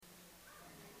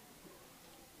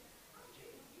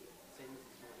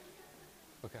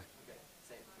Okay.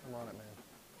 I'm on it, man.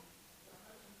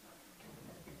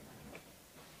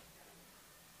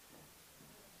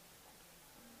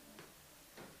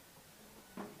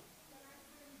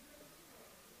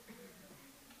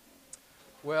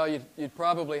 Well, you'd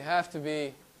probably have to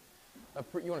be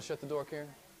you want to shut the door, Karen?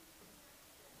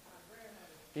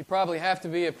 You probably have to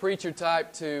be a preacher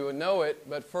type to know it,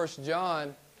 but 1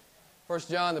 John,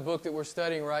 the book that we're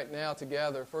studying right now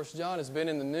together, 1 John has been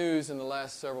in the news in the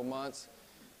last several months.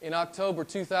 In October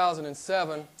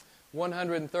 2007,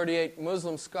 138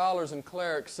 Muslim scholars and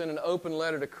clerics sent an open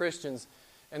letter to Christians,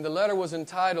 and the letter was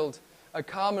entitled, "A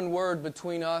Common Word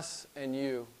Between Us and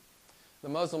You." The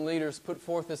Muslim leaders put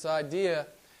forth this idea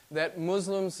that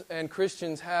Muslims and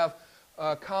Christians have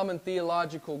a common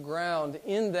theological ground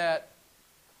in that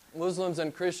Muslims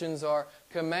and Christians are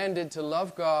commanded to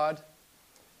love God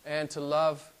and to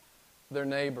love their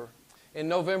neighbor. In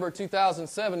November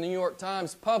 2007, the New York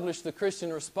Times published the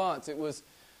Christian response. It was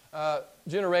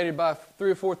generated by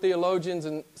 3 or 4 theologians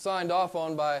and signed off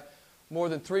on by more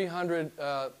than 300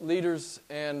 leaders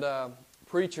and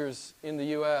preachers in the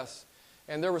U.S.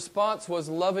 And their response was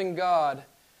loving God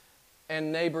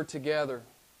and neighbor together.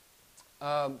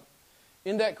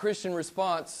 In that Christian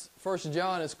response, 1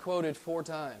 John is quoted 4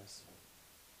 times.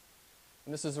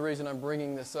 And this is the reason I'm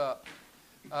bringing this up.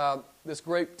 This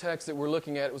great text that we're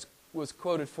looking at was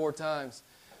quoted 4 times.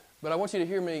 But I want you to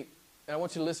hear me, and I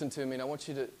want you to listen to me, and I want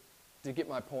you to get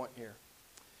my point here.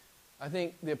 I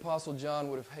think the Apostle John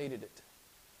would have hated it,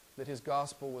 that his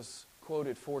gospel was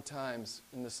quoted 4 times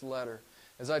in this letter.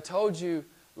 As I told you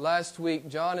last week,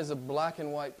 John is a black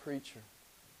and white preacher.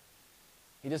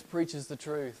 He just preaches the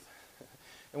truth.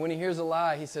 And when he hears a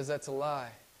lie, he says that's a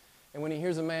lie. And when he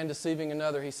hears a man deceiving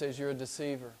another, he says you're a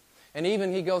deceiver. And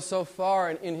even he goes so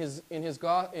far in his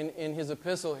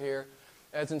epistle here,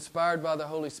 as inspired by the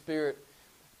Holy Spirit,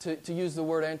 to use the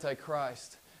word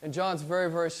Antichrist. And John's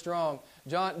very, very strong.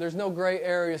 There's no gray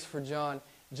areas for John.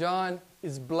 John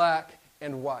is black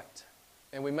and white.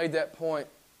 And we made that point,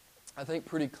 I think,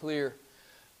 pretty clear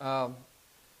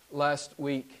last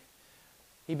week.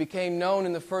 He became known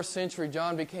in the first century,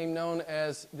 John became known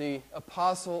as the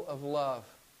apostle of love.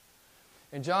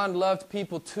 And John loved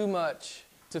people too much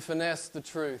to finesse the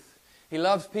truth. He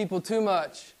loved people too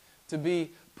much to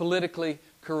be politically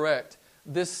correct.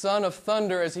 This son of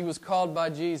thunder, as he was called by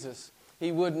Jesus,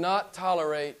 he would not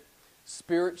tolerate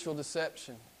spiritual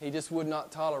deception. He just would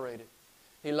not tolerate it.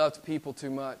 He loved people too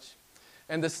much.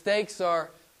 And the stakes are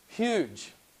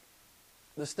huge.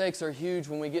 The stakes are huge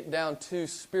when we get down to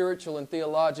spiritual and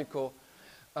theological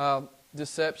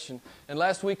deception. And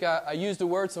last week I used a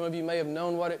word, some of you may have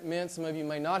known what it meant, some of you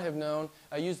may not have known.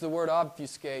 I used the word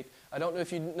obfuscate. I don't know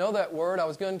if you know that word. I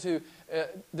was going to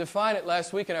define it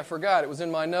last week and I forgot. It was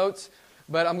in my notes,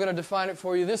 but I'm going to define it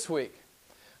for you this week.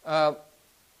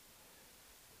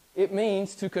 It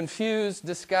means to confuse,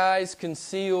 disguise,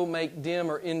 conceal, make dim,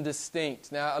 or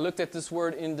indistinct. Now I looked at this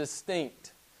word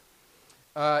indistinct.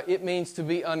 It means to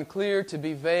be unclear, to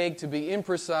be vague, to be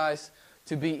imprecise,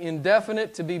 to be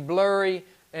indefinite, to be blurry,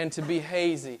 and to be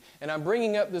hazy. And I'm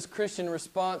bringing up this Christian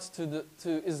response to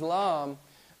Islam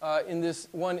in this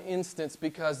one instance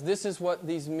because this is what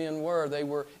these men were. They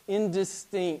were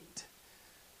indistinct.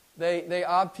 They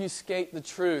obfuscate the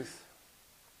truth,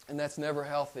 and that's never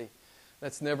healthy.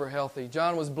 That's never healthy.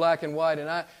 John was black and white, and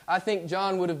I think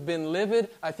John would have been livid.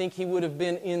 I think he would have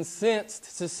been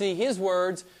incensed to see his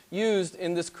words used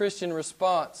in this Christian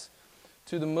response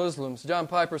to the Muslims. John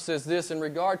Piper says this in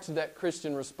regard to that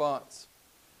Christian response.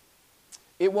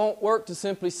 It won't work to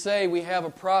simply say we have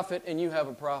a prophet and you have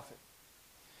a prophet.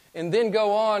 And then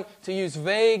go on to use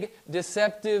vague,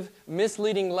 deceptive,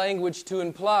 misleading language to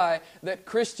imply that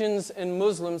Christians and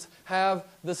Muslims have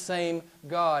the same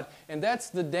God. And that's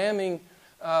the damning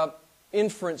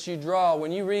inference you draw.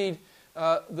 When you read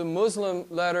the Muslim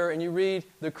letter and you read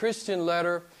the Christian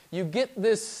letter, you get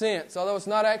this sense, although it's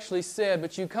not actually said,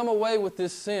 but you come away with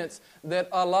this sense that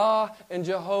Allah and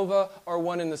Jehovah are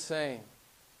one and the same.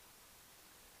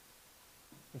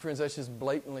 And friends, that's just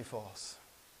blatantly false.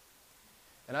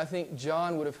 And I think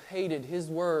John would have hated his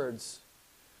words,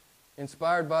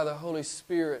 inspired by the Holy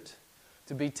Spirit,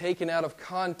 to be taken out of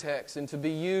context and to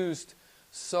be used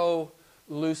so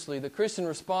loosely. The Christian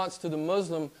response to the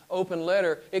Muslim open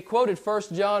letter, it quoted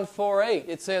 1 John 4:8.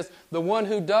 It says, "The one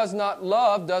who does not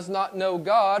love does not know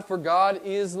God, for God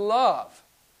is love."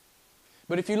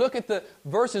 But if you look at the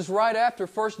verses right after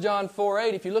 1 John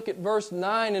 4:8, if you look at verse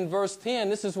 9 and verse 10,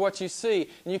 this is what you see.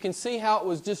 And you can see how it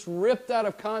was just ripped out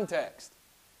of context.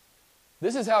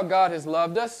 This is how God has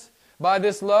loved us. By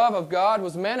this love of God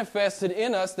was manifested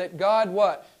in us that God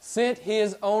what? Sent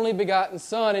His only begotten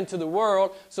Son into the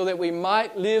world so that we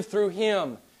might live through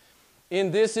Him. In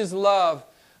this is love,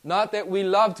 not that we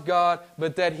loved God,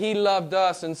 but that He loved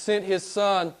us and sent His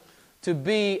Son to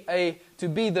be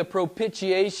the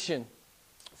propitiation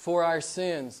for our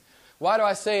sins. Why do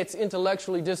I say it's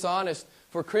intellectually dishonest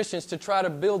for Christians to try to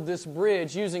build this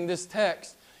bridge using this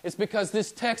text? It's because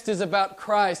this text is about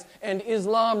Christ, and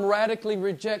Islam radically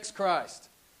rejects Christ.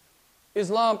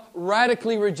 Islam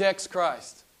radically rejects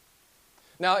Christ.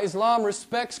 Now, Islam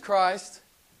respects Christ.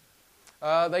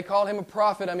 They call Him a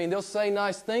prophet. I mean, they'll say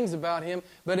nice things about Him,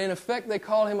 but in effect they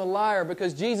call Him a liar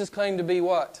because Jesus claimed to be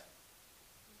what?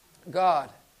 God.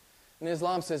 And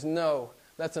Islam says, no,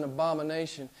 that's an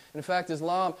abomination. In fact,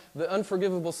 Islam, the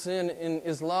unforgivable sin in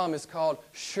Islam is called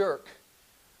shirk.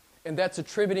 And that's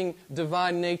attributing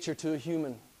divine nature to a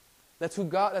human. That's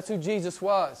who Jesus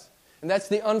was. And that's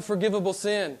the unforgivable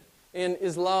sin in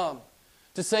Islam.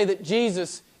 To say that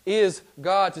Jesus is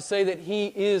God, to say that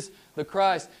He is the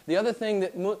Christ. The other thing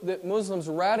that Muslims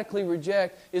radically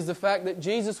reject is the fact that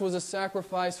Jesus was a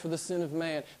sacrifice for the sin of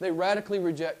man. They radically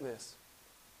reject this.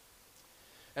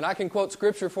 And I can quote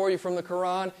Scripture for you from the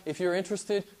Quran. If you're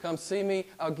interested, come see me.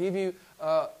 I'll give you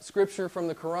Scripture from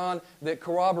the Quran that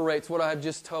corroborates what I've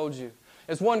just told you.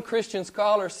 As one Christian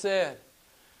scholar said,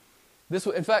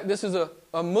 in fact, this is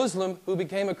a Muslim who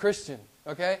became a Christian.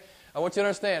 Okay? I want you to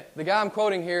understand, the guy I'm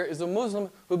quoting here is a Muslim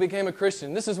who became a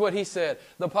Christian. This is what he said.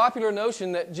 The popular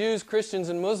notion that Jews, Christians,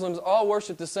 and Muslims all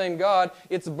worship the same God,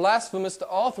 it's blasphemous to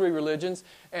all three religions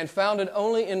and founded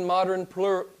only in modern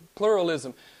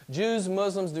pluralism. Jews,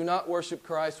 Muslims do not worship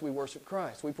Christ. We worship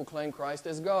Christ. We proclaim Christ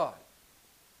as God.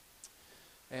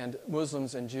 And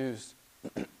Muslims and Jews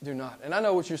do not. And I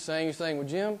know what you're saying. You're saying, well,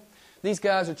 Jim, these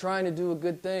guys are trying to do a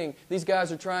good thing. These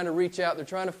guys are trying to reach out. They're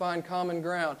trying to find common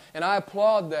ground. And I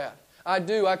applaud that. I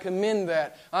do. I commend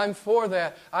that. I'm for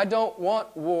that. I don't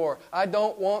want war. I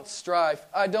don't want strife.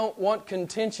 I don't want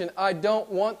contention. I don't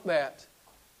want that.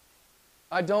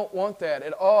 I don't want that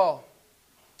at all.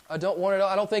 I don't want it all.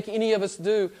 I don't think any of us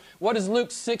do. What does Luke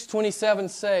 6:27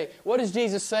 say? What does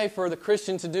Jesus say for the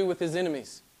Christian to do with his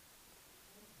enemies?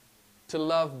 To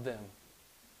love them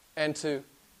and to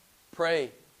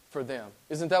pray for them.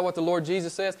 Isn't that what the Lord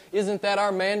Jesus says? Isn't that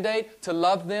our mandate? To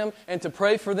love them and to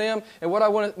pray for them? And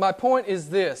my point is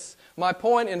this. My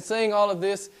point in saying all of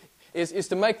this is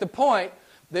to make the point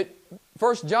that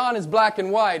 1 John is black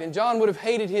and white, and John would have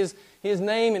hated his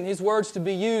name and his words to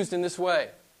be used in this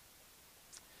way.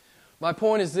 My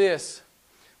point is this.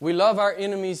 We love our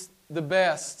enemies the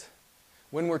best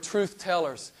when we're truth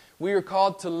tellers. We are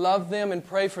called to love them and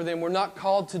pray for them. We're not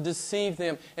called to deceive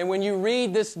them. And when you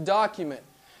read this document,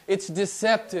 it's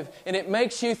deceptive, and it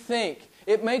makes you think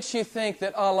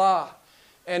that Allah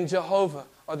and Jehovah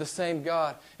are the same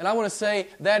God. And I want to say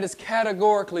that is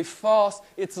categorically false.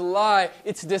 It's a lie.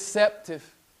 It's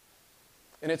deceptive.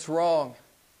 And it's wrong.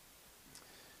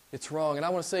 It's wrong. And I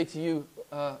want to say to you,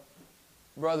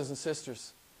 brothers and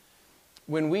sisters,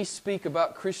 when we speak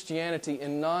about Christianity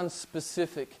in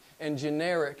non-specific and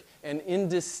generic and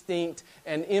indistinct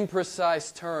and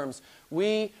imprecise terms,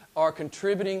 we are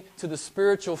contributing to the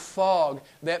spiritual fog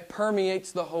that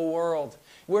permeates the whole world.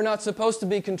 We're not supposed to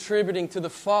be contributing to the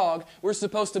fog. We're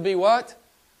supposed to be what?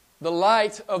 The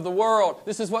light of the world.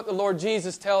 This is what the Lord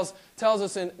Jesus tells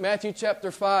us in Matthew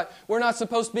chapter 5. We're not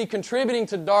supposed to be contributing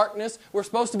to darkness. We're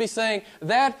supposed to be saying,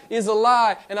 that is a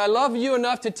lie, and I love you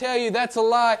enough to tell you that's a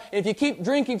lie. And if you keep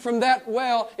drinking from that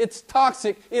well, it's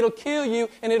toxic. It'll kill you,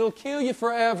 and it'll kill you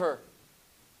forever.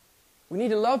 We need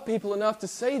to love people enough to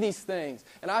say these things.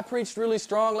 And I preached really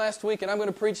strong last week, and I'm going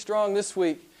to preach strong this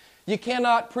week. You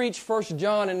cannot preach 1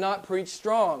 John and not preach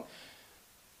strong.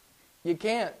 You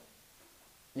can't.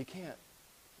 You can't.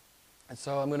 And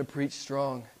so I'm going to preach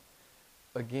strong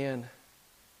again.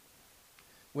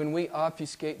 When we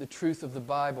obfuscate the truth of the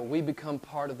Bible, we become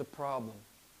part of the problem.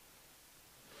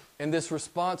 And this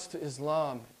response to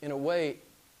Islam, in a way,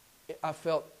 I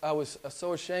felt I was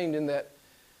so ashamed in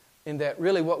that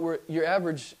really your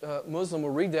average Muslim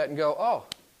will read that and go, oh,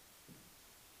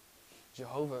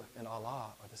 Jehovah and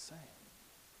Allah are the same.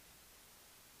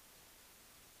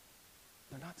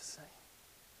 They're not the same.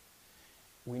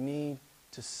 We need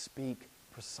to speak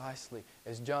precisely.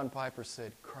 As John Piper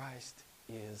said, Christ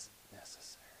is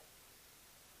necessary.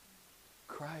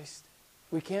 Christ.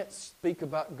 We can't speak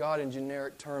about God in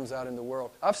generic terms out in the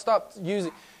world. I've stopped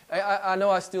using, I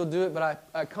know I still do it, but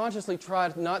I consciously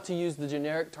try not to use the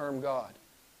generic term God.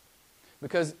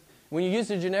 Because when you use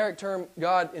the generic term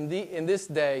God in this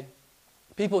day,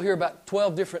 people hear about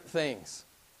 12 different things.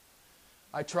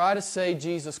 I try to say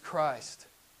Jesus Christ.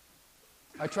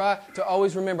 I try to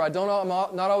always remember, I'm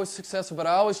not always successful, but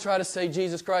I always try to say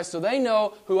Jesus Christ so they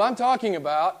know who I'm talking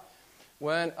about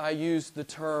when I use the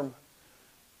term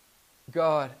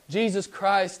God. Jesus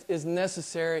Christ is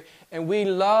necessary, and we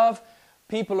love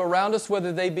people around us,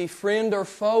 whether they be friend or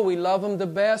foe. We love them the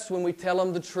best when we tell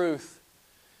them the truth.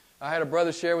 I had a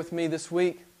brother share with me this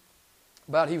week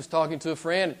about he was talking to a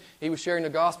friend. He was sharing the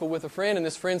gospel with a friend, and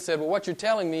this friend said, well, what you're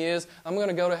telling me is I'm going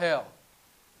to go to hell.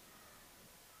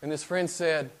 And this friend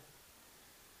said,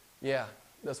 yeah,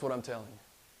 that's what I'm telling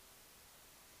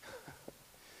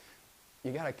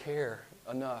you. You got to care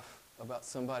enough about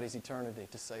somebody's eternity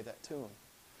to say that to them.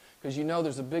 Because you know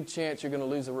there's a big chance you're going to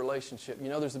lose a relationship. You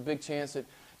know there's a big chance that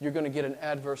you're going to get an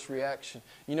adverse reaction.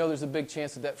 You know there's a big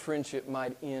chance that that friendship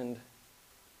might end.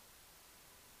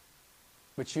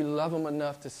 But you love them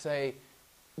enough to say,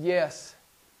 yes,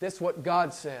 that's what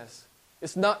God says.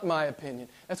 It's not my opinion.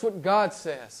 That's what God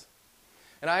says.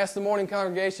 And I asked the morning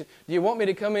congregation, do you want me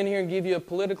to come in here and give you a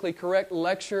politically correct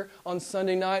lecture on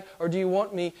Sunday night? Or do you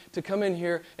want me to come in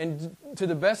here and, to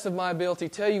the best of my ability,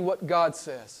 tell you what God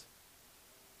says?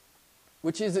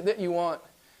 Which is it that you want?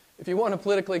 If you want a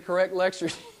politically correct lecture,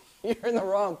 you're in the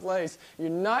wrong place. You're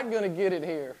not going to get it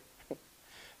here.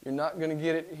 You're not going to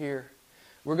get it here.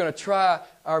 We're going to try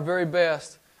our very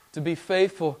best to be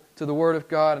faithful to the Word of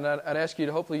God. And I'd ask you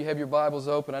to hopefully you have your Bibles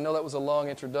open. I know that was a long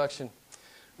introduction.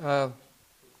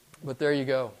 But there you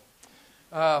go.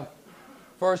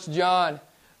 1 John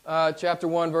chapter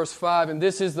 1, verse 5. And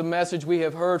this is the message we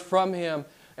have heard from Him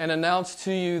and announced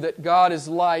to you, that God is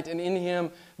light, and in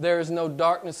Him there is no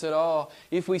darkness at all.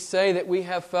 If we say that we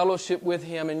have fellowship with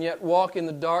Him and yet walk in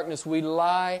the darkness, we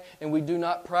lie and we do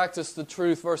not practice the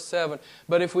truth. Verse 7.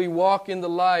 But if we walk in the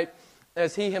light,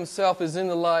 as He Himself is in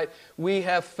the light, we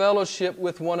have fellowship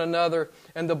with one another,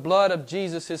 and the blood of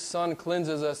Jesus, His Son,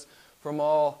 cleanses us from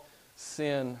all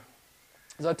sin.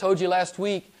 As I told you last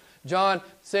week, John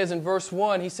says in verse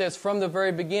 1, he says, from the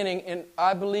very beginning, and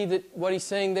I believe that what he's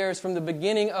saying there is from the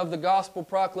beginning of the gospel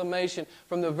proclamation,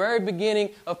 from the very beginning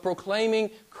of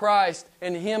proclaiming Christ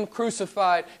and Him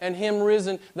crucified and Him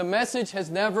risen, the message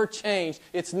has never changed.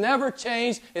 It's never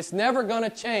changed. It's never going to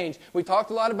change. We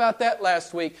talked a lot about that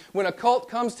last week. When a cult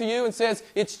comes to you and says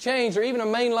it's changed, or even a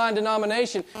mainline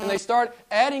denomination, and they start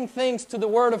adding things to the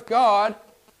Word of God,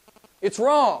 it's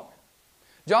wrong.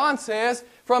 John says,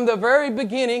 from the very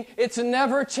beginning, it's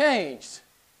never changed.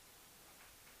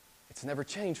 It's never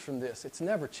changed from this. It's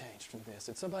never changed from this.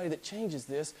 And somebody that changes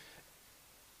this,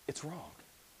 it's wrong.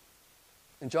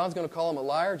 And John's going to call him a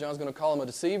liar. John's going to call him a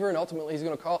deceiver. And ultimately, he's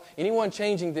going to call anyone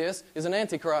changing this is an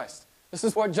antichrist. This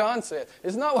is what John said.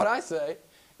 It's not what I say.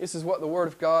 This is what the Word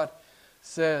of God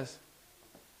says.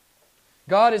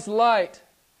 God is light.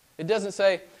 It doesn't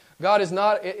say God is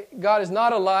not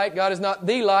a light. God is not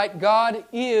the light. God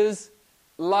is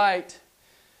light.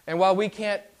 And while we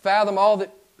can't fathom all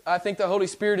that I think the Holy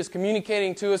Spirit is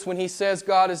communicating to us when He says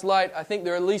God is light, I think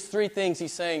there are at least three things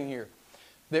He's saying here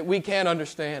that we can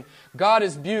understand. God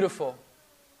is beautiful.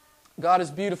 God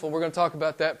is beautiful. We're going to talk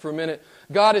about that for a minute.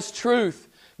 God is truth.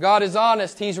 God is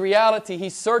honest. He's reality.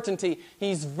 He's certainty.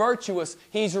 He's virtuous.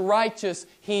 He's righteous.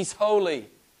 He's holy.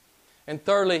 And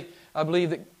thirdly, I believe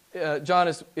that John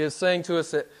is saying to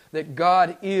us that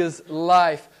God is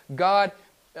life. God,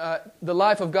 the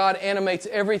life of God animates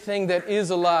everything that is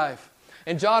alive.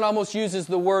 And John almost uses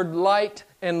the word light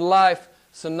and life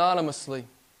synonymously.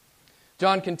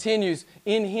 John continues,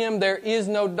 in Him there is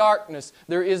no darkness,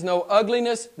 there is no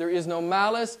ugliness, there is no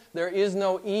malice, there is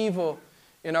no evil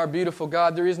in our beautiful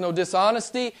God. There is no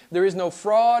dishonesty, there is no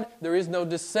fraud, there is no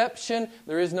deception,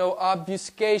 there is no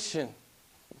obfuscation.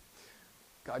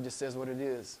 God just says what it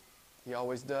is. He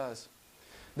always does.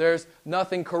 There's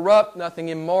nothing corrupt, nothing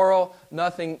immoral,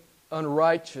 nothing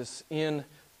unrighteous in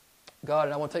God.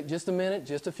 And I want to take just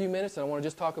a few minutes, and I want to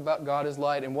just talk about God as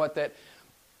light and what that,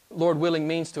 Lord willing,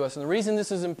 means to us. And the reason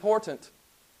this is important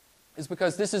is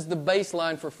because this is the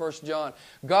baseline for 1 John.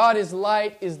 God is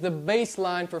light is the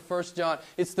baseline for 1 John.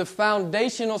 It's the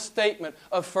foundational statement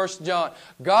of 1 John.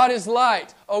 God is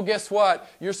light. Oh, guess what?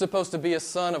 You're supposed to be a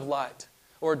son of light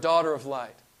or a daughter of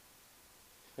light.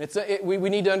 We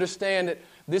need to understand that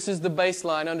this is the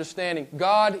baseline understanding.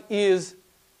 God is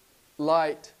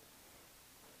light.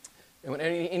 And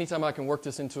anytime I can work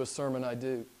this into a sermon, I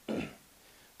do.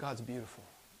 God's beautiful.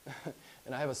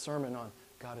 And I have a sermon on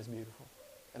God is beautiful.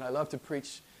 And I love to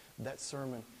preach that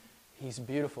sermon. He's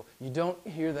beautiful. You don't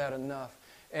hear that enough.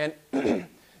 And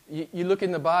you look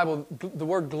in the Bible, the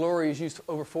word glory is used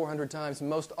over 400 times,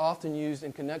 most often used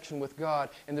in connection with God.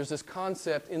 And there's this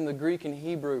concept in the Greek and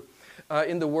Hebrew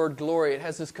in the word glory. It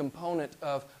has this component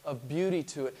of beauty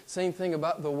to it. Same thing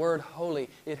about the word holy.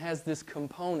 It has this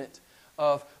component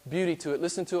of beauty to it.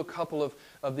 Listen to a couple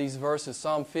of these verses.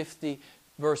 Psalm 50,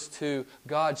 verse 2.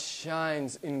 God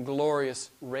shines in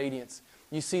glorious radiance.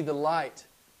 You see the light.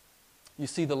 You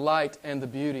see the light and the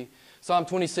beauty. Psalm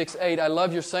 26, 8. I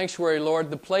love your sanctuary,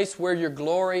 Lord, the place where your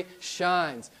glory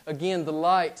shines. Again, the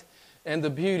light and the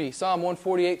beauty. Psalm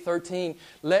 148, 13.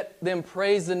 Let them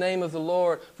praise the name of the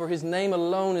Lord, for His name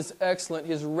alone is excellent.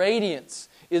 His radiance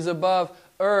is above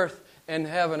earth and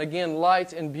heaven. Again,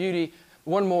 light and beauty.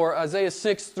 One more, Isaiah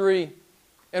 6, 3.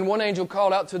 And one angel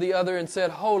called out to the other and said,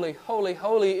 Holy, holy,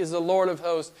 holy is the Lord of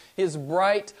hosts. His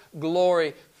bright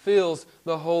glory fills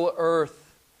the whole earth.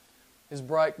 His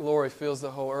bright glory fills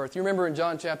the whole earth. You remember in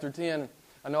John chapter 10,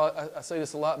 I know I say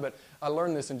this a lot, but I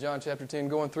learned this in John chapter 10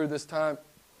 going through this time.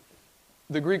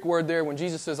 The Greek word there, when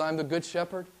Jesus says, I'm the good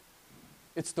shepherd,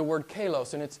 it's the word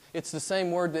kalos, and it's the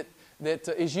same word that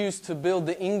is used to build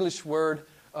the English word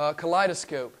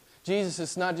kaleidoscope. Jesus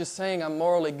is not just saying I'm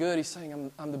morally good, He's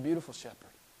saying I'm the beautiful shepherd.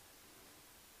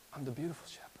 I'm the beautiful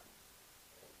shepherd.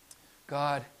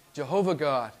 God, Jehovah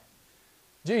God,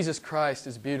 Jesus Christ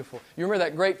is beautiful. You remember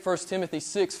that great 1 Timothy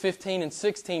 6, 15 and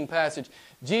 16 passage.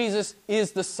 Jesus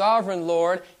is the sovereign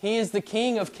Lord. He is the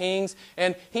King of kings.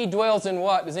 And He dwells in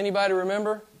what? Does anybody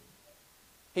remember?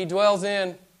 He dwells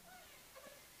in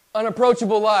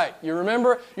unapproachable light. You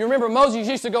remember? You remember Moses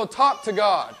used to go talk to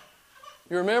God.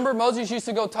 You remember? Moses used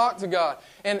to go talk to God.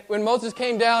 And when Moses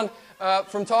came down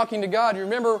from talking to God, you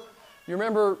remember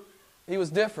he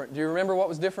was different. Do you remember what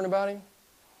was different about him?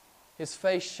 His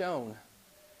face shone.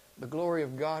 The glory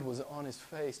of God was on his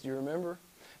face. Do you remember?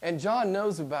 And John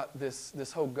knows about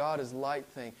this whole God is light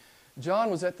thing. John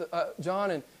was at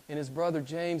John and his brother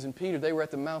James and Peter, they were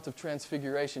at the Mount of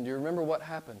Transfiguration. Do you remember what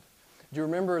happened? Do you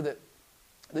remember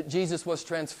that Jesus was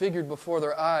transfigured before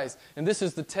their eyes? And this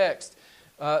is the text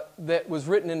that was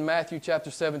written in Matthew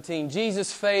chapter 17.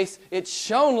 Jesus' face, it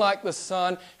shone like the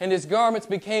sun, and His garments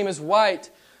became as white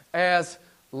as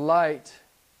light.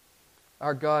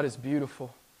 Our God is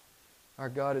beautiful. Our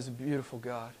God is a beautiful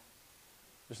God.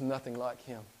 There's nothing like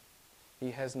Him.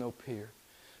 He has no peer.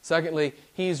 Secondly,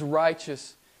 He's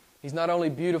righteous. He's not only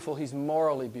beautiful, He's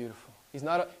morally beautiful.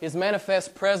 His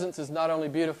manifest presence is not only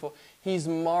beautiful, He's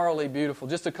morally beautiful.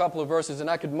 Just a couple of verses, and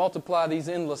I could multiply these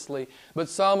endlessly. But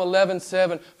Psalm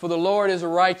 11:7, for the Lord is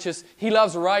righteous. He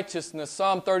loves righteousness.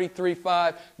 Psalm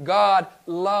 33:5, God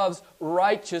loves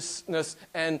righteousness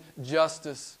and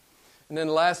justice. And then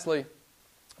lastly,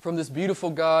 from this beautiful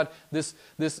God, this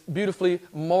beautifully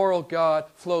moral God,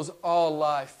 flows all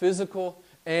life, physical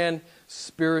and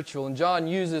spiritual. And John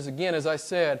uses, again, as I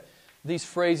said, these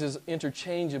phrases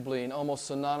interchangeably and almost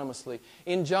synonymously.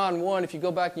 In John 1, if you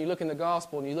go back and you look in the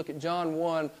Gospel and you look at John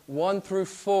 1, 1 through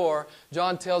 4,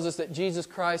 John tells us that Jesus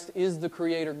Christ is the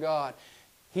Creator God.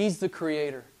 He's the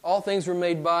Creator. All things were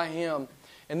made by Him.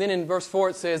 And then in verse 4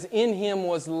 it says, in Him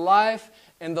was life,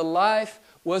 and the life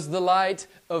was the light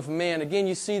of men. Again,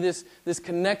 you see this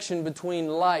connection between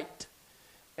light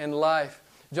and life.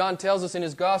 John tells us in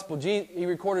his Gospel, he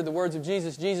recorded the words of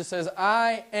Jesus. Jesus says,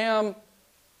 I am...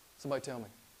 Somebody tell me.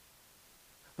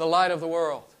 The light of the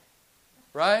world.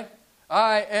 Right?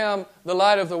 I am the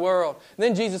light of the world. And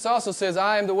then Jesus also says,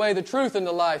 I am the way, the truth, and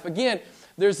the life. Again,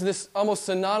 there's this almost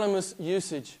synonymous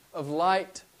usage of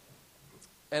light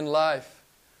and life.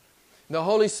 The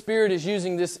Holy Spirit is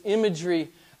using this imagery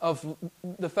of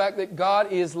the fact that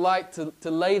God is light to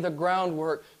lay the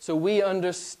groundwork so we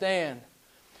understand.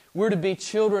 We're to be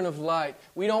children of light.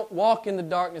 We don't walk in the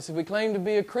darkness. If we claim to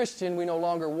be a Christian, we no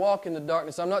longer walk in the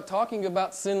darkness. I'm not talking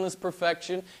about sinless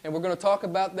perfection, and we're going to talk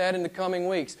about that in the coming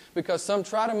weeks, because some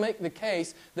try to make the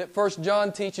case that 1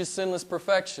 John teaches sinless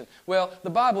perfection. Well, the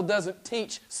Bible doesn't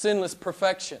teach sinless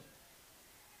perfection.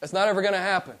 That's not ever going to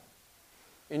happen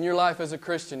in your life as a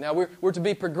Christian. Now, we're to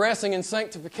be progressing in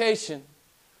sanctification,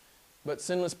 but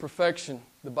sinless perfection,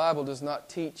 the Bible does not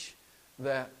teach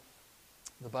that.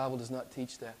 The Bible does not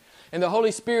teach that. And the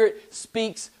Holy Spirit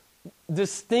speaks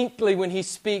distinctly when He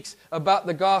speaks about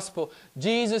the gospel.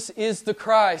 Jesus is the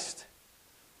Christ.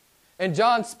 And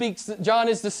John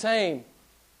is the same.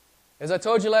 As I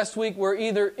told you last week, we're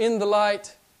either in the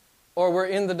light or we're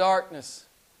in the darkness.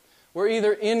 We're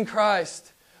either in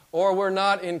Christ or we're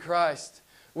not in Christ.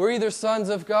 We're either sons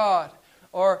of God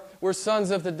or we're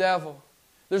sons of the devil.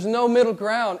 There's no middle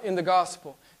ground in the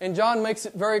gospel. And John makes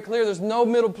it very clear there's no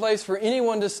middle place for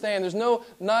anyone to stand. There's no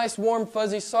nice, warm,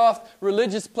 fuzzy, soft,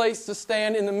 religious place to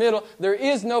stand in the middle. There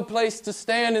is no place to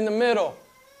stand in the middle.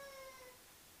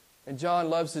 And John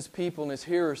loves his people and his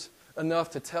hearers enough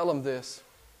to tell them this.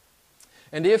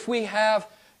 And if we have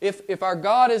if our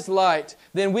God is light,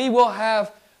 then we will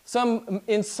have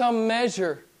in some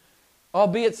measure,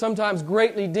 albeit sometimes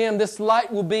greatly dim, this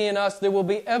light will be in us. There will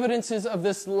be evidences of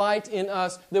this light in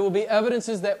us. There will be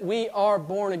evidences that we are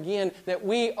born again, that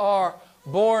we are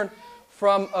born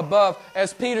from above.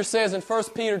 As Peter says in 1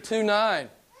 Peter 2:9,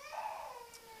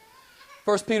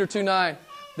 1 Peter 2:9,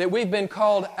 that we've been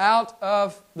called out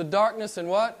of the darkness and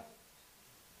what?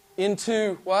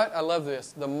 Into what? I love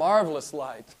this. The marvelous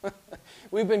light.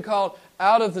 We've been called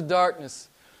out of the darkness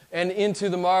and into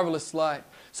the marvelous light.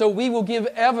 So we will give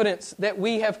evidence that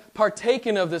we have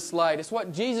partaken of this light. It's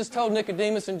what Jesus told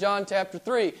Nicodemus in John chapter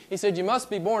 3. He said, you must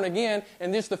be born again.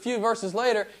 And just a few verses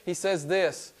later, He says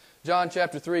this. John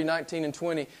chapter 3, 19 and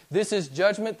 20. This is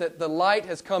judgment, that the light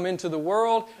has come into the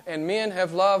world, and men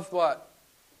have loved what?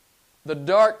 The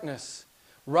darkness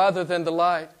rather than the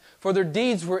light. For their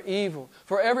deeds were evil.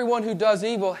 For everyone who does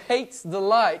evil hates the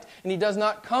light, and he does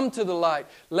not come to the light,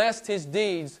 lest his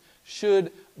deeds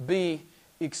should be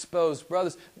exposed.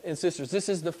 Brothers and sisters, this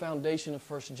is the foundation of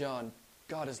 1 John.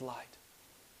 God is light.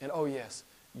 And oh yes,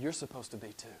 you're supposed to be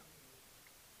too.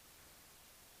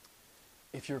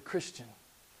 If you're a Christian,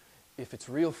 if it's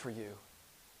real for you,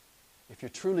 if you're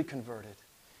truly converted,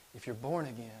 if you're born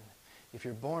again, if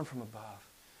you're born from above,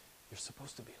 you're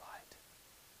supposed to be light.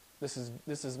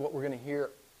 This is what we're going to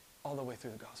hear all the way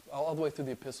through the gospel, all the way through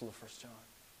the epistle of 1 John.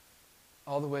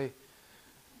 All the way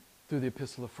through the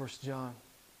epistle of 1 John.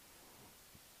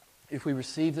 If we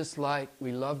receive this light,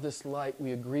 we love this light,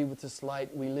 we agree with this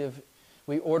light,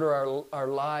 we order our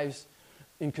lives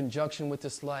in conjunction with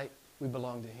this light, we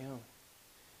belong to Him.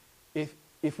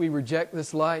 If we reject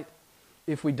this light,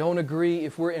 if we don't agree,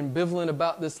 if we're ambivalent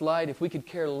about this light, if we could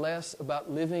care less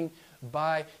about living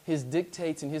by His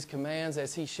dictates and His commands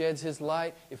as He sheds His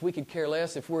light, if we could care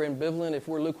less, if we're ambivalent, if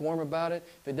we're lukewarm about it,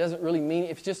 if it doesn't really mean,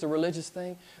 if it's just a religious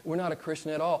thing, we're not a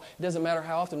Christian at all. It doesn't matter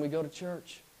how often we go to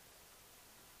church.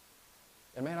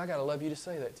 And man, I got to love you to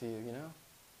say that to you, you know?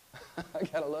 I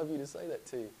got to love you to say that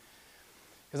to you.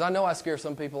 Because I know I scare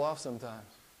some people off sometimes.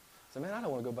 So man, I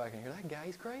don't want to go back and hear that guy,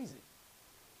 he's crazy.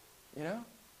 You know?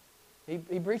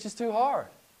 He preaches too hard.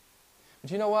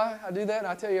 But you know why I do that? And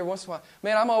I tell you every once in a while,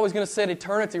 man, I'm always going to set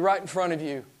eternity right in front of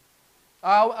you.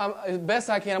 As best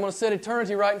I can, I'm going to set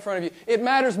eternity right in front of you. It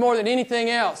matters more than anything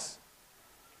else.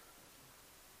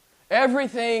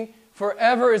 Everything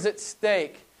forever is at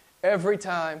stake every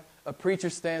time a preacher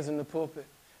stands in the pulpit.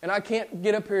 And I can't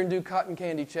get up here and do cotton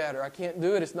candy chatter. I can't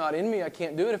do it. It's not in me. I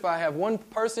can't do it. If I have one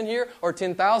person here or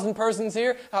 10,000 persons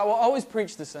here, I will always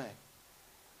preach the same.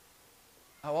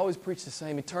 I'll always preach the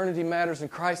same. Eternity matters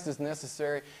and Christ is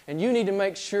necessary. And you need to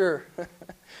make sure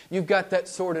you've got that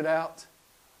sorted out.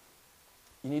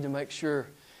 You need to make sure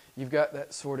you've got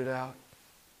that sorted out.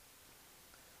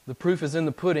 The proof is in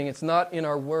the pudding. It's not in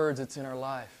our words, it's in our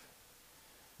life.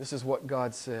 This is what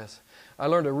God says. I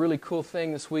learned a really cool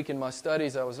thing this week in my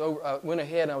studies. I went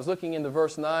ahead and I was looking into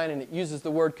verse 9, and it uses the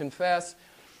word confess.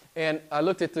 And I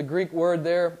looked at the Greek word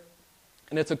there,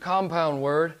 and it's a compound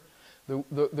word.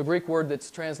 The Greek word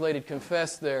that's translated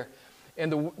confess there.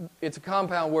 And it's a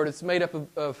compound word. It's made up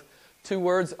of two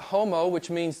words, homo, which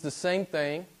means the same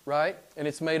thing, right? And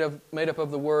it's made up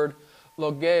of the word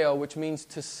logeo, which means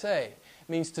to say. It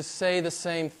means to say the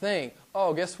same thing.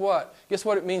 Oh, guess what? Guess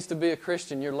what it means to be a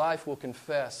Christian? Your life will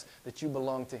confess that you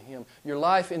belong to Him. Your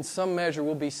life, in some measure,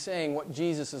 will be saying what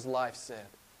Jesus' life said.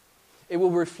 It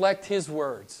will reflect His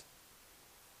words.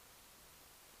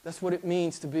 That's what it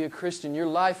means to be a Christian. Your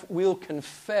life will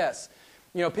confess.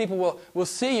 You know, people will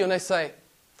see you and they say,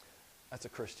 that's a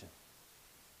Christian.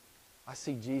 I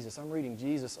see Jesus. I'm reading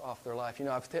Jesus off their life. You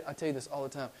know, I tell you this all the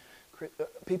time.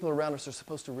 People around us are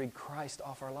supposed to read Christ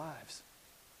off our lives.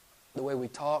 The way we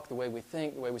talk, the way we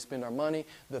think, the way we spend our money,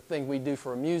 the thing we do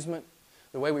for amusement,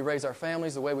 the way we raise our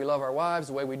families, the way we love our wives,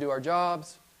 the way we do our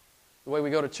jobs, the way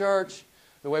we go to church,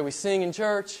 the way we sing in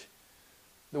church,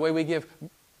 the way we give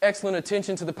excellent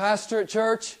attention to the pastor at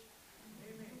church.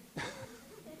 They're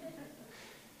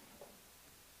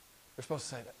supposed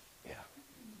to say that, yeah,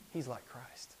 he's like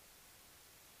Christ.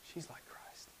 She's like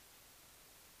Christ.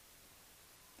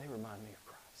 They remind me of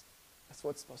Christ. That's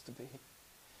what it's supposed to be.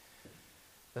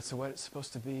 That's what it's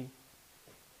supposed to be.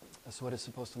 That's what it's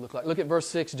supposed to look like. Look at verse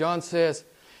 6. John says,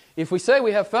 if we say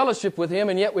we have fellowship with Him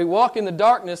and yet we walk in the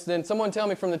darkness, then someone tell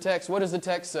me from the text, what does the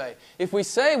text say? If we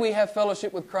say we have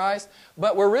fellowship with Christ,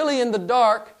 but we're really in the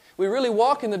dark, we really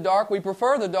walk in the dark, we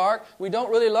prefer the dark, we don't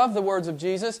really love the words of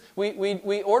Jesus, we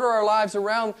order our lives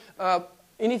around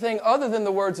anything other than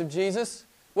the words of Jesus,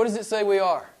 what does it say we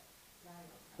are? Liars.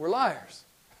 We're liars.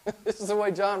 This is the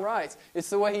way John writes. It's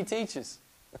the way he teaches.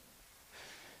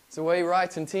 It's the way he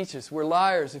writes and teaches. We're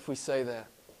liars if we say that.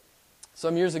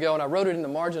 some years ago, and I wrote it in the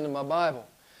margin of my Bible.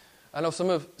 I know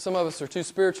some of us are too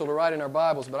spiritual to write in our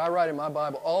Bibles, but I write in my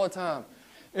Bible all the time.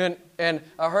 And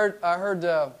I heard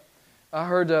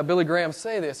Billy Graham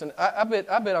say this, and I bet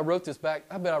I wrote this back.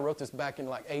 I bet I wrote this back in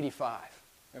like '85.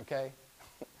 Okay,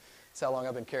 that's how long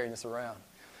I've been carrying this around.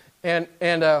 And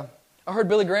I heard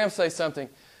Billy Graham say something.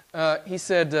 He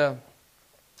said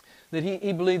that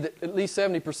he believed that at least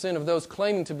 70% of those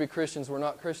claiming to be Christians were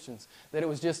not Christians. That it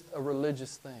was just a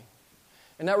religious thing,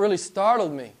 and that really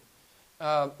startled me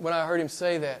when I heard him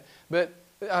say that. But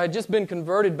I had just been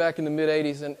converted back in the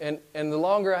mid-'80s, and the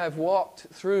longer I have walked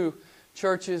through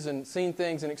churches and seen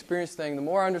things and experienced things, the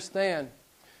more I understand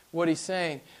what he's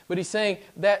saying. But he's saying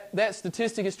that that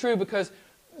statistic is true because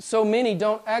so many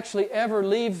don't actually ever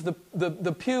leave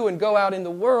the pew and go out in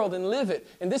the world and live it.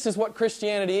 And this is what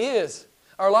Christianity is.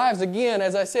 Our lives, again,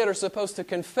 as I said, are supposed to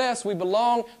confess we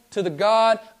belong to the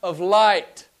God of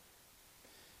light.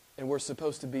 And we're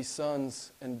supposed to be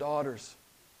sons and daughters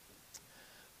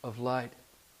of light.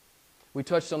 We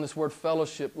touched on this word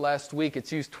fellowship last week.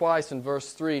 It's used twice in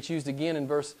verse 3. It's used again in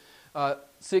verse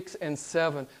 6 and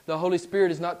 7. The Holy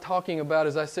Spirit is not talking about,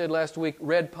 as I said last week,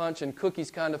 red punch and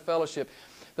cookies kind of fellowship.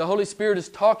 The Holy Spirit is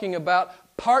talking about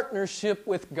partnership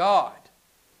with God.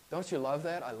 Don't you love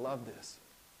that? I love this.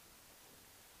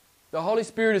 The Holy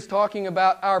Spirit is talking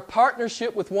about our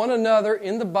partnership with one another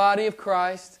in the body of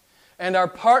Christ and our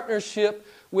partnership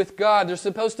with God. There's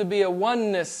supposed to be a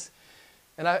oneness.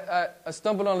 And I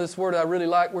stumbled on this word I really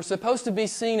like. We're supposed to be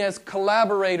seen as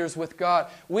collaborators with God.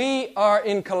 We are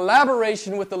in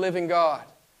collaboration with the living God.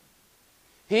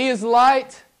 He is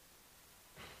light,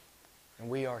 and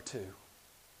we are too,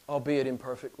 albeit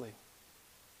imperfectly,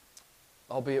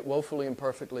 albeit woefully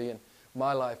imperfectly in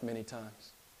my life many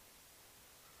times.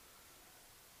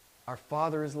 Our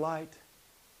Father is light,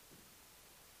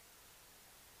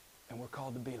 and we're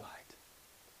called to be light.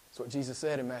 That's what Jesus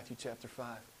said in Matthew chapter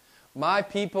 5. My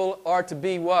people are to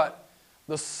be what?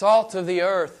 The salt of the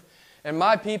earth. And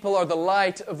my people are the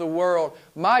light of the world.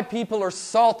 My people are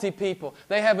salty people.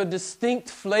 They have a distinct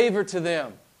flavor to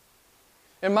them.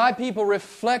 And my people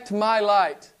reflect my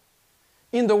light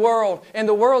in the world. And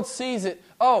the world sees it.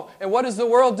 Oh, and what does the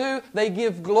world do? They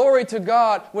give glory to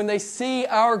God when they see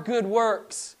our good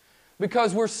works.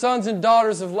 Because we're sons and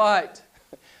daughters of light.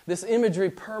 This imagery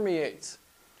permeates.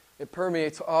 It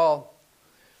permeates all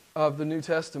of the New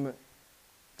Testament.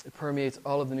 It permeates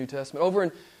all of the New Testament.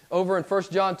 Over in 1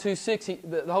 John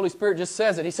 2:6, the Holy Spirit just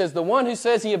says it. He says, the one who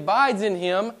says he abides in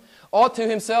Him ought to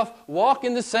himself walk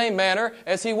in the same manner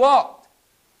as He walked.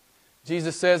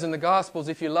 Jesus says in the Gospels,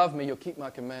 if you love me, you'll keep my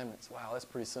commandments. Wow, that's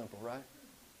pretty simple, right?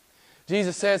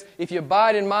 Jesus says, if you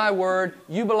abide in my word,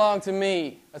 you belong to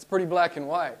me. That's pretty black and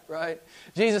white, right?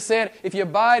 Jesus said, if you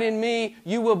abide in me,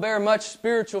 you will bear much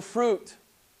spiritual fruit.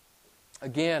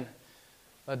 Again,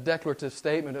 a declarative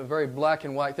statement, a very black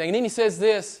and white thing. And then He says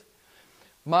this,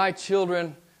 my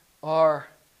children are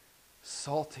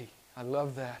salty. I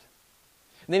love that.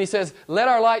 And then He says, let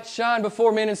our light shine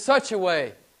before men in such a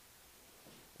way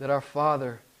that our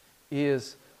Father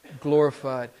is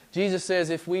glorified. Jesus says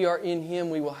if we are in Him,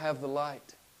 we will have the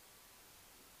light.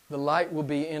 The light will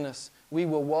be in us. We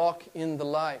will walk in the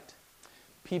light.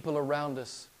 People around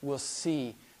us will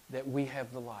see that we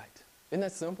have the light. Isn't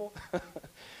that simple?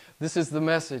 This is the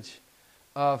message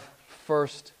of 1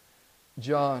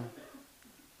 John.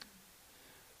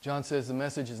 John says the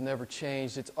message has never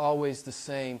changed. It's always the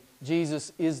same.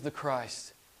 Jesus is the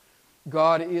Christ.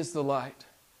 God is the light.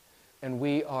 And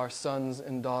we are sons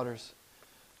and daughters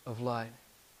of light.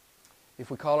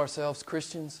 If we call ourselves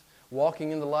Christians,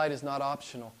 walking in the light is not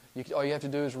optional. All you have to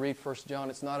do is read 1 John.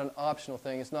 It's not an optional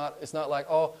thing. It's not like,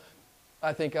 oh,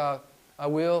 I think I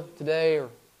will today, or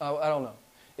I don't know.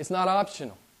 It's not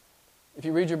optional. If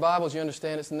you read your Bibles, you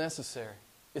understand it's necessary.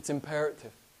 It's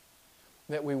imperative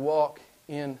that we walk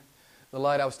in the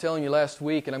light. I was telling you last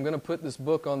week, and I'm going to put this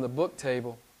book on the book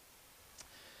table.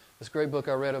 This great book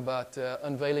I read about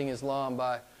Unveiling Islam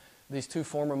by these two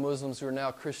former Muslims who are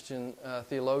now Christian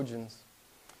theologians.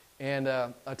 And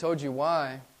I told you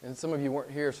why, and some of you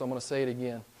weren't here, so I'm going to say it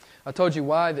again. I told you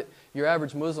why that your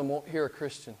average Muslim won't hear a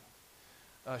Christian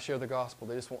share the gospel.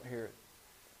 They just won't hear it.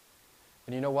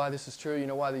 And you know why this is true? You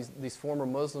know why these former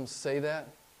Muslims say that?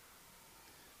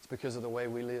 It's because of the way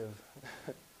we live.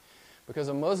 Because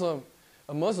a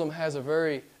Muslim has a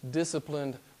very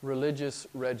disciplined religious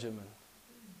regimen.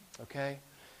 Okay?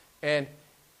 And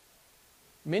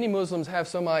many Muslims have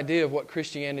some idea of what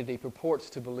Christianity purports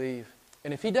to believe.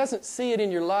 And if he doesn't see it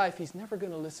in your life, he's never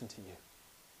going to listen to you.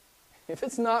 If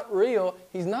it's not real,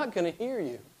 he's not going to hear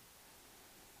you.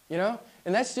 You know?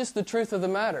 And that's just the truth of the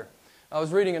matter. I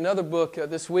was reading another book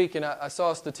this week, and I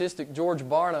saw a statistic. George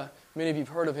Barna, many of you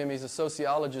have heard of him. He's a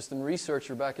sociologist and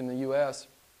researcher back in the U.S.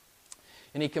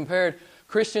 And he compared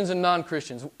Christians and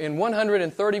non-Christians in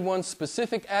 131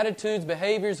 specific attitudes,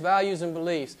 behaviors, values, and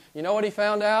beliefs. You know what he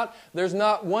found out? There's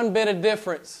not one bit of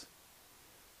difference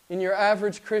in your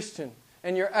average Christian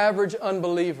and your average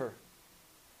unbeliever.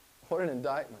 What an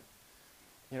indictment.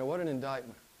 You know, what an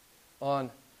indictment on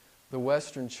the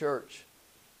Western church.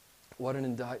 What an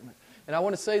indictment. And I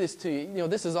want to say this to you. You know,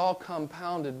 this is all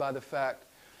compounded by the fact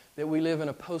that we live in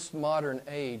a postmodern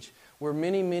age where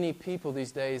many, many people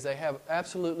these days, they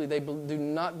do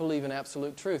not believe in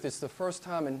absolute truth. It's the first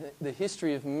time in the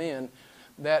history of men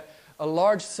that a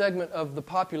large segment of the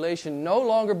population no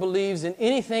longer believes in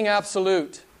anything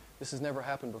absolute. This has never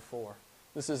happened before.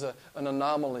 This is an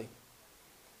anomaly.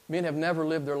 Men have never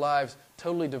lived their lives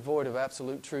totally devoid of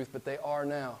absolute truth, but they are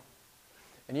now.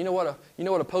 And you know what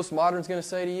a postmodern is going to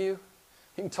say to you?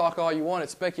 You can talk all you want.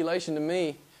 It's speculation to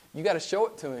me. You got to show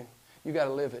it to him. You got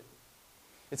to live it.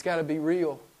 It's got to be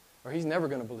real, or he's never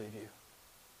going to believe you.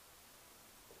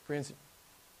 Friends,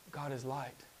 God is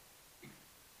light,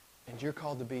 and you're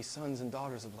called to be sons and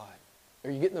daughters of light.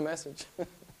 Are you getting the message?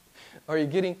 Are you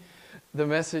getting the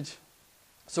message?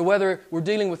 So whether we're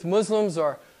dealing with Muslims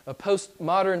or a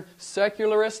postmodern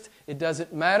secularist, it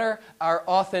doesn't matter. Our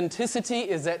authenticity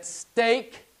is at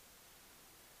stake.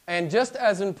 And just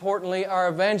as importantly, our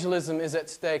evangelism is at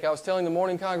stake. I was telling the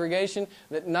morning congregation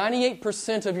that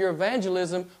 98% of your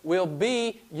evangelism will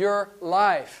be your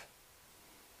life.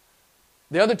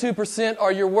 The other 2%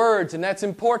 are your words, and that's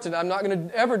important. I'm not going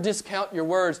to ever discount your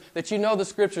words, that you know the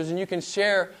Scriptures and you can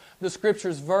share the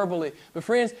Scriptures verbally. But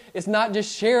friends, it's not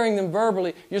just sharing them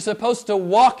verbally. You're supposed to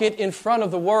walk it in front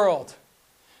of the world.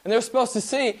 And they're supposed to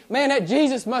see, man, that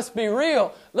Jesus must be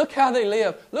real. Look how they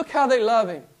live. Look how they love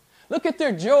Him. Look at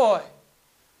their joy.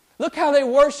 Look how they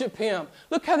worship Him.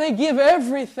 Look how they give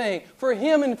everything for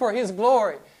Him and for His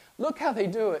glory. Look how they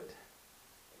do it.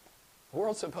 The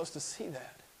world's supposed to see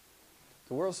that.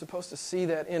 The world's supposed to see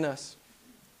that in us.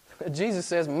 Jesus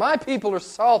says, my people are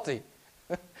salty.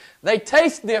 They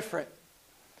taste different.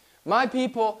 My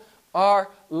people are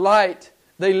light.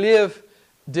 They live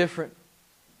different.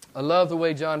 I love the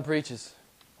way John preaches.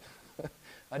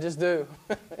 I just do.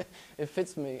 It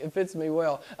fits me. It fits me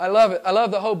well. I love it. I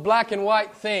love the whole black and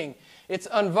white thing. It's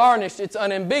unvarnished. It's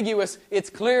unambiguous. It's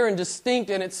clear and distinct,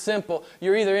 and it's simple.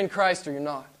 You're either in Christ or you're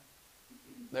not.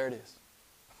 There it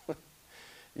is.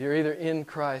 You're either in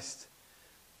Christ.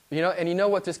 You know, and you know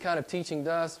what this kind of teaching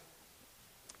does?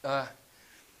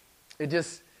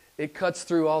 It cuts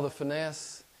through all the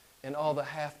finesse and all the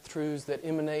half-truths that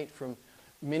emanate from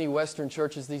many Western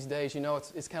churches these days. You know,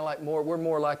 it's kind of like we're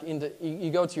more like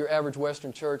you go to your average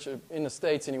Western church, in the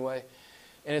States anyway,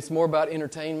 and it's more about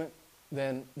entertainment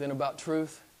than about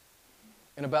truth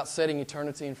and about setting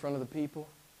eternity in front of the people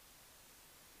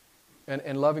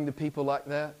and loving the people like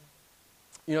that.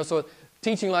 You know, so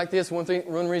teaching like this,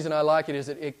 one reason I like it is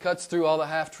it cuts through all the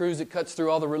half-truths, it cuts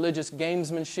through all the religious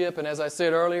gamesmanship, and as I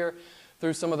said earlier,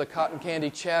 through some of the cotton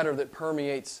candy chatter that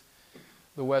permeates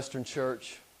the Western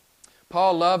church.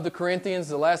 Paul loved the Corinthians.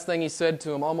 The last thing he said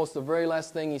to them, almost the very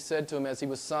last thing he said to them as he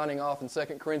was signing off in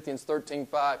 2 Corinthians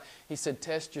 13:5, he said,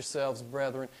 test yourselves,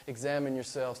 brethren, examine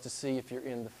yourselves to see if you're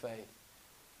in the faith.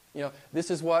 You know, this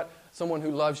is what someone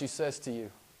who loves you says to you,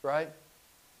 right?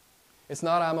 It's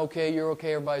not I'm okay, you're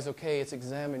okay, everybody's okay. It's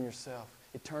examine yourself.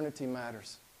 Eternity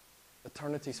matters.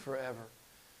 Eternity's forever.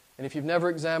 And if you've never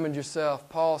examined yourself,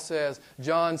 Paul says,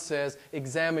 John says,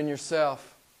 examine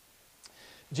yourself.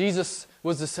 Jesus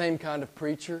was the same kind of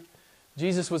preacher.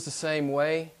 Jesus was the same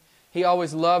way. He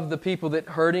always loved the people that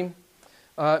hurt Him.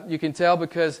 You can tell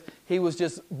because He was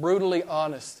just brutally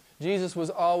honest. Jesus was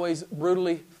always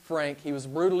brutally frank. He was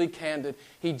brutally candid.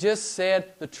 He just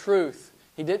said the truth.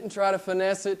 He didn't try to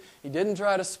finesse it. He didn't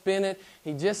try to spin it.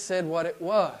 He just said what it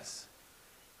was.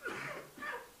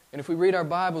 And if we read our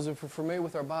Bibles, if we're familiar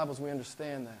with our Bibles, we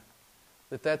understand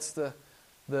that that's the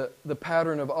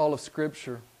pattern of all of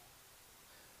Scripture.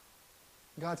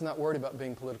 God's not worried about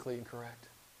being politically incorrect.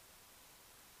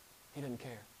 He doesn't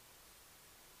care.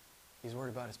 He's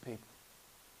worried about His people.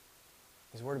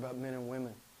 He's worried about men and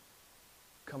women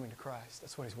coming to Christ.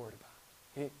 That's what He's worried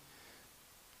about.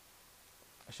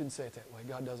 I shouldn't say it that way.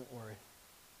 God doesn't worry.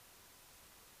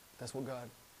 That's what God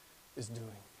is doing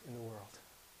in the world.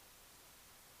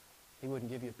 He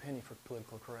wouldn't give you a penny for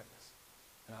political correctness.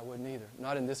 And I wouldn't either.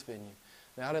 Not in this venue.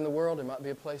 Now, out in the world, there might be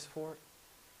a place for it.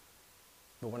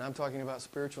 But when I'm talking about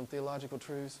spiritual and theological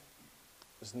truths,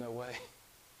 there's no way.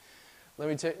 Let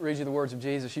me read you the words of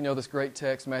Jesus. You know this great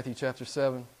text, Matthew chapter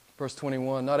 7, verse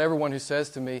 21. Not everyone who says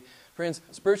to me, Friends,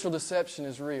 spiritual deception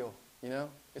is real. You know,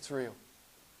 it's real.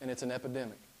 And it's an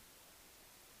epidemic.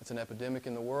 It's an epidemic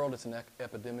in the world. It's an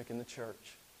epidemic in the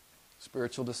church.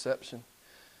 Spiritual deception.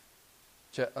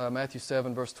 Matthew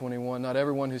 7, verse 21. Not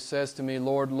everyone who says to me,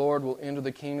 Lord, Lord, will enter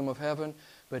the kingdom of heaven,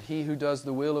 but he who does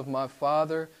the will of my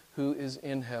Father who is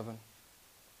in heaven.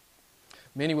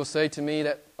 Many will say to me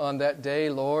that on that day,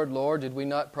 Lord, Lord, did we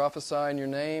not prophesy in your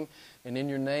name, and in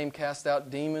your name cast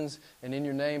out demons, and in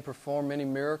your name perform many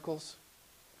miracles?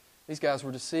 These guys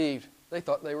were deceived. They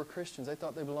thought they were Christians. They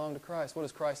thought they belonged to Christ. What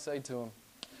does Christ say to them?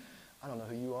 I don't know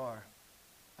who you are.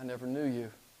 I never knew you.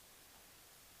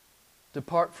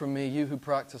 Depart from me, you who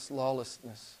practice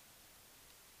lawlessness.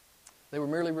 They were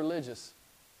merely religious.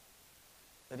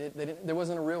 There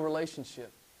wasn't a real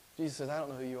relationship. Jesus says, I don't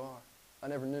know who you are. I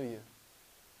never knew you.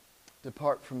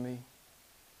 Depart from me.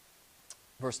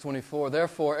 Verse 24,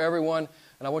 therefore everyone,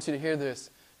 and I want you to hear this,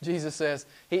 Jesus says,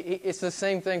 it's the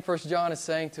same thing 1 John is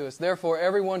saying to us. Therefore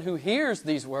everyone who hears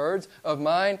these words of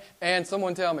mine, and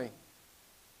someone tell me,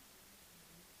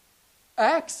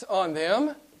 acts on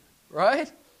them,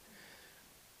 right?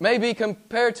 May be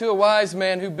compared to a wise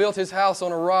man who built his house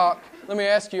on a rock. Let me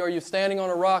ask you, are you standing on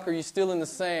a rock or are you still in the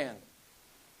sand?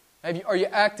 Are you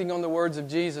acting on the words of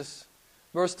Jesus?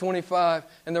 Verse 25,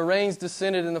 and the rains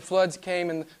descended and the floods came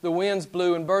and the winds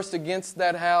blew and burst against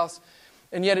that house,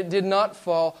 and yet it did not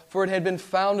fall, for it had been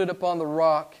founded upon the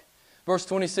rock. Verse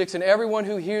 26, and everyone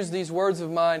who hears these words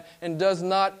of mine and does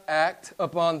not act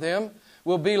upon them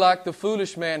will be like the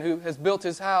foolish man who has built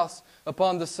his house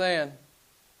upon the sand.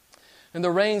 And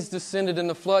the rains descended and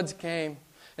the floods came,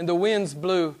 and the winds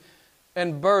blew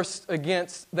and burst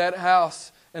against that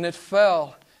house, and it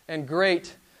fell, and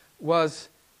great was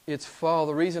its fall.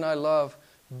 The reason I love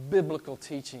biblical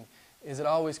teaching is it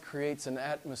always creates an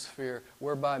atmosphere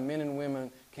whereby men and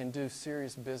women can do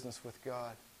serious business with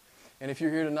God. And if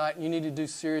you're here tonight and you need to do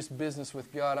serious business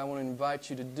with God, I want to invite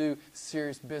you to do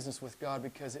serious business with God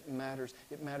because it matters.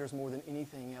 It matters more than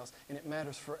anything else, and it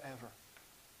matters forever.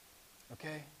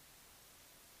 Okay?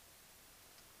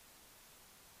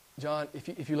 John,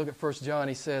 if you look at 1 John,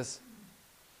 he says,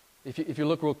 if you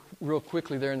look real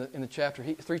quickly there in the chapter,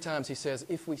 3 times he says,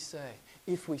 if we say,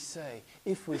 if we say,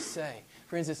 if we say.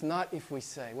 Friends, it's not if we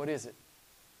say. What is it?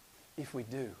 If we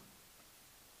do.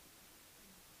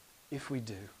 If we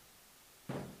do.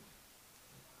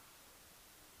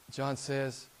 John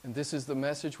says, and this is the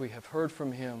message we have heard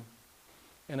from him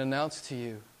and announced to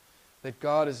you, that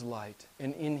God is light,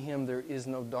 and in him there is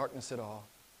no darkness at all.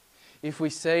 If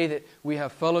we say that we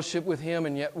have fellowship with him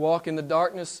and yet walk in the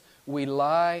darkness, we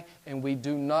lie and we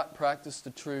do not practice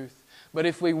the truth. But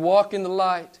if we walk in the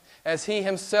light, as he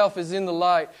himself is in the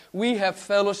light, we have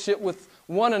fellowship with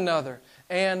one another,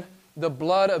 and the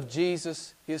blood of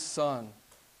Jesus, his Son,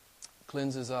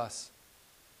 cleanses us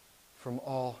from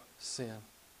all sin.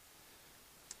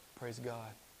 Praise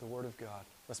God, the Word of God.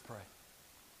 Let's pray.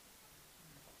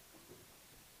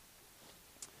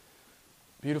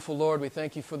 Beautiful Lord, we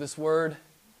thank you for this word.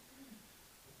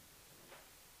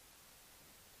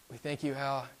 We thank you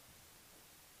how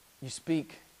you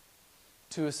speak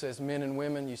to us as men and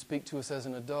women. You speak to us as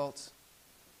an adults.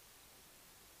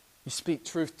 You speak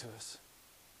truth to us.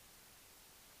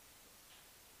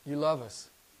 You love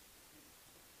us.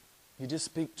 You just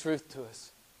speak truth to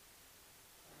us.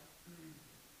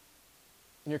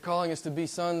 And you're calling us to be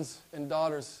sons and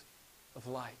daughters of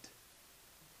light.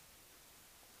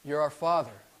 You're our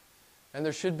Father, and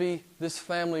there should be this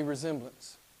family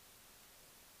resemblance.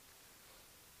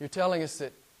 You're telling us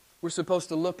that we're supposed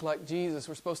to look like Jesus.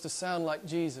 We're supposed to sound like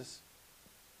Jesus.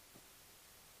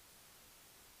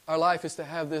 Our life is to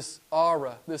have this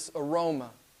aura, this aroma.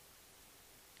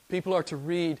 People are to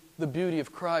read the beauty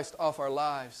of Christ off our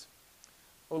lives.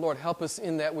 Oh Lord, help us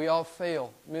in that. We all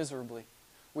fail miserably.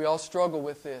 We all struggle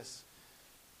with this.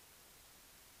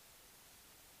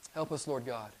 Help us, Lord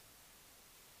God.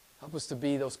 Help us to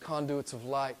be those conduits of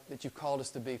light that you've called us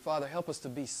to be. Father, help us to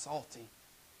be salty.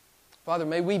 Father,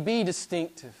 may we be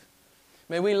distinctive.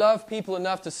 May we love people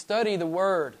enough to study the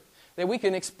Word, that we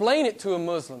can explain it to a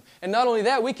Muslim. And not only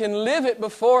that, we can live it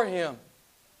before him.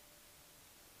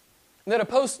 And that a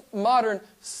postmodern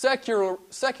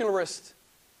secularist,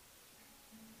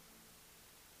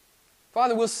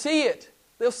 Father, will see it.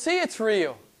 They'll see it's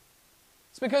real.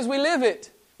 It's because we live it.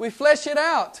 We flesh it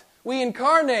out. We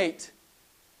incarnate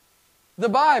the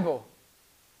Bible.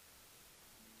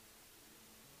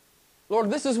 Lord,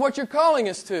 this is what you're calling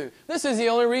us to. This is the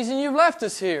only reason you've left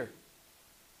us here.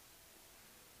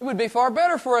 It would be far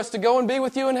better for us to go and be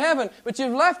with you in heaven, but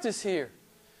you've left us here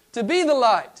to be the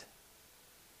light.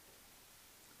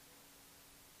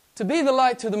 To be the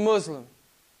light to the Muslim.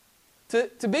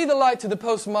 to be the light to the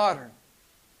postmodern,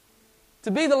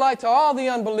 to be the light to all the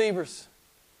unbelievers,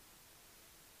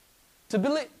 to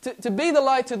be the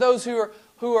light to those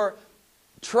who are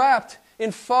trapped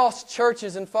in false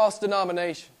churches and false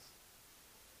denominations.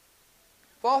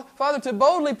 Father, to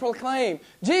boldly proclaim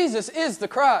Jesus is the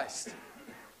Christ,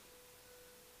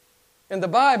 and the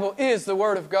Bible is the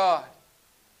Word of God.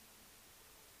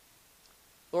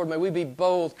 Lord, may we be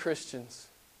bold Christians.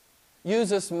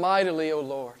 Use us mightily, O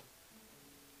Lord.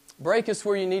 Break us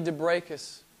where you need to break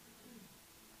us.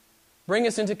 Bring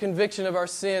us into conviction of our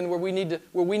sin where we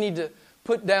need to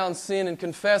put down sin and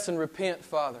confess and repent,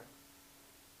 Father,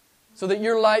 so that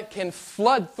your light can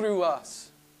flood through us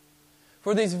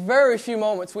for these very few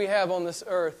moments we have on this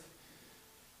earth.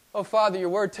 Oh, Father, your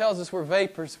word tells us we're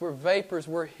vapors,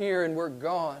 we're here and we're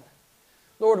gone.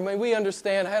 Lord, may we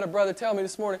understand. I had a brother tell me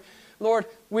this morning, Lord,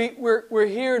 we're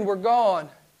here and we're gone.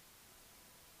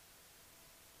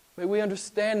 May we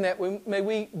understand that. May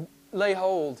we lay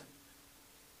hold.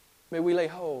 May we lay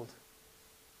hold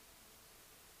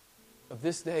of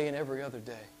this day and every other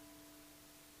day.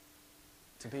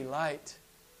 To be light.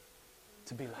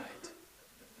 To be light.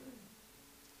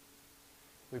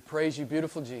 We praise you,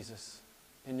 beautiful Jesus.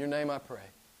 In your name I pray.